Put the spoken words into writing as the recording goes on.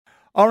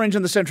Orange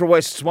in the Central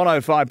West's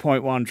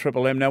 105.1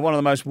 Triple M. Now, one of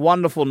the most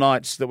wonderful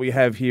nights that we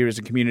have here as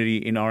a community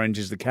in Orange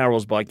is the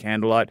Carols by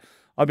Candlelight.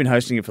 I've been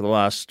hosting it for the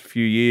last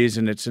few years,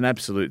 and it's an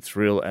absolute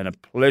thrill and a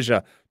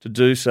pleasure to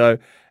do so.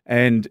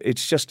 And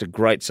it's just a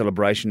great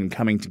celebration and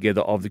coming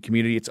together of the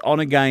community. It's on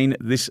again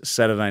this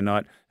Saturday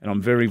night, and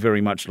I'm very, very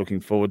much looking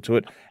forward to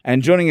it.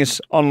 And joining us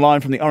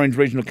online from the Orange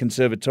Regional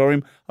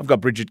Conservatorium, I've got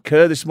Bridget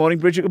Kerr this morning.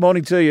 Bridget, good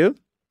morning to you.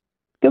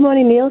 Good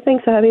morning, Neil.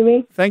 Thanks for having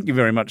me. Thank you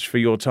very much for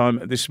your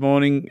time this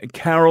morning.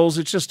 Carols,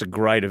 it's just a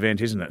great event,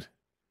 isn't it?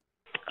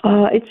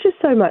 It's just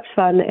so much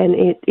fun, and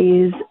it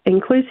is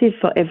inclusive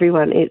for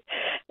everyone.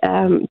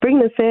 Bring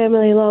the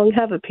family along,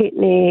 have a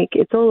picnic.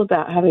 It's all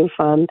about having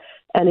fun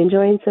and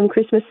enjoying some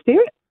Christmas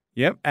spirit.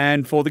 Yep,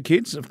 and for the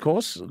kids, of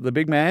course, the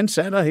big man,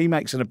 Santa, he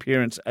makes an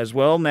appearance as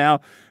well. Now,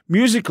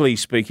 musically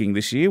speaking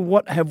this year,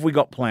 what have we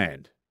got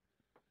planned?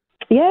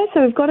 Yeah,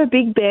 so we've got a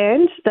big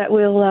band that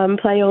will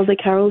play all the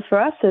carols for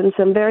us, and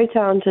some very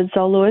talented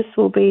soloists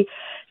will be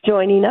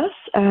joining us.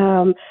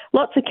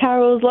 Lots of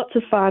carols, lots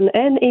of fun,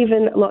 and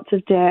even lots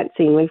of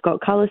dancing. We've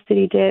got Colour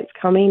City Dance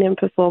coming and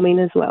performing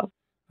as well.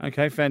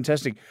 Okay,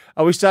 fantastic.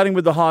 Are we starting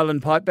with the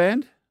Highland Pipe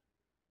Band?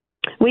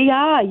 We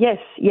are, yes.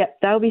 Yep,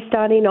 they'll be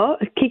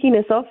kicking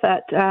us off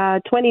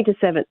at 20 to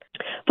 7,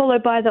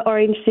 followed by the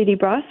Orange City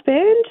Brass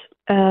Band,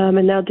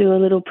 and they'll do a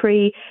little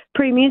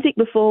pre-music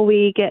before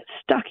we get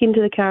stuck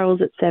into the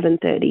carols at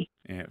 7:30.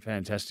 Yeah,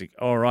 fantastic.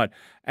 All right.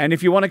 And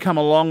if you want to come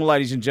along,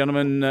 ladies and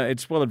gentlemen,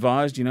 it's well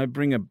advised,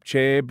 bring a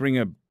chair, bring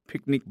a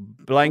picnic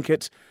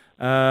blanket,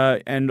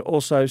 and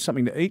also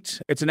something to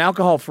eat. It's an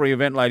alcohol-free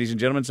event, ladies and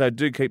gentlemen, so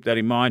do keep that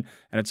in mind.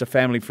 And it's a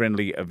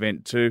family-friendly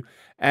event too.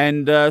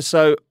 And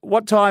so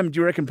what time do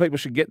you reckon people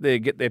should get there,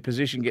 get their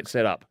position, get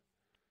set up?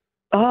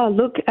 Oh,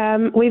 look,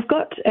 we've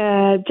got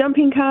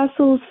jumping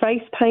castles,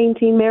 face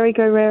painting,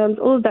 merry-go-rounds,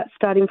 all of that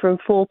starting from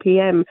 4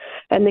 p.m.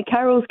 and the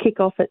carols kick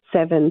off at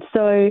 7.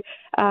 So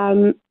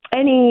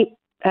any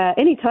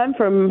time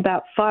from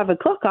about 5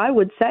 o'clock, I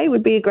would say,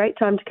 would be a great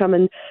time to come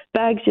and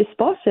bag your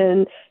spot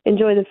and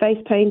enjoy the face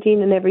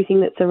painting and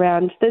everything that's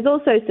around. There's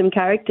also some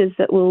characters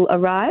that will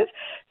arrive,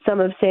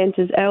 some of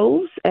Santa's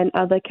elves and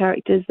other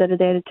characters that are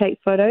there to take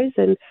photos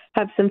and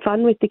have some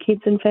fun with the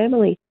kids and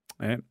family.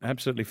 Yeah,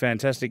 absolutely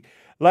fantastic.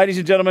 Ladies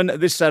and gentlemen,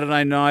 this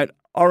Saturday night,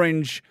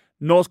 Orange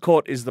North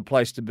Court is the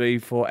place to be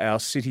for our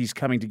cities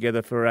coming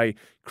together for a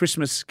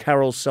Christmas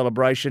carol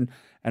celebration.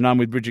 And I'm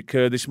with Bridget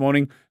Kerr this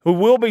morning, who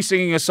will be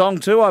singing a song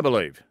too, I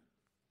believe.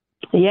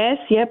 Yes,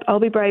 yep.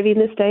 I'll be braving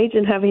the stage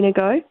and having a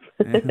go.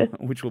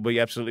 Which will be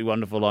absolutely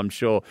wonderful, I'm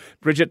sure.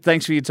 Bridget,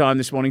 thanks for your time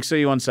this morning.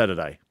 See you on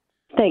Saturday.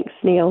 Thanks,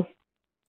 Neil.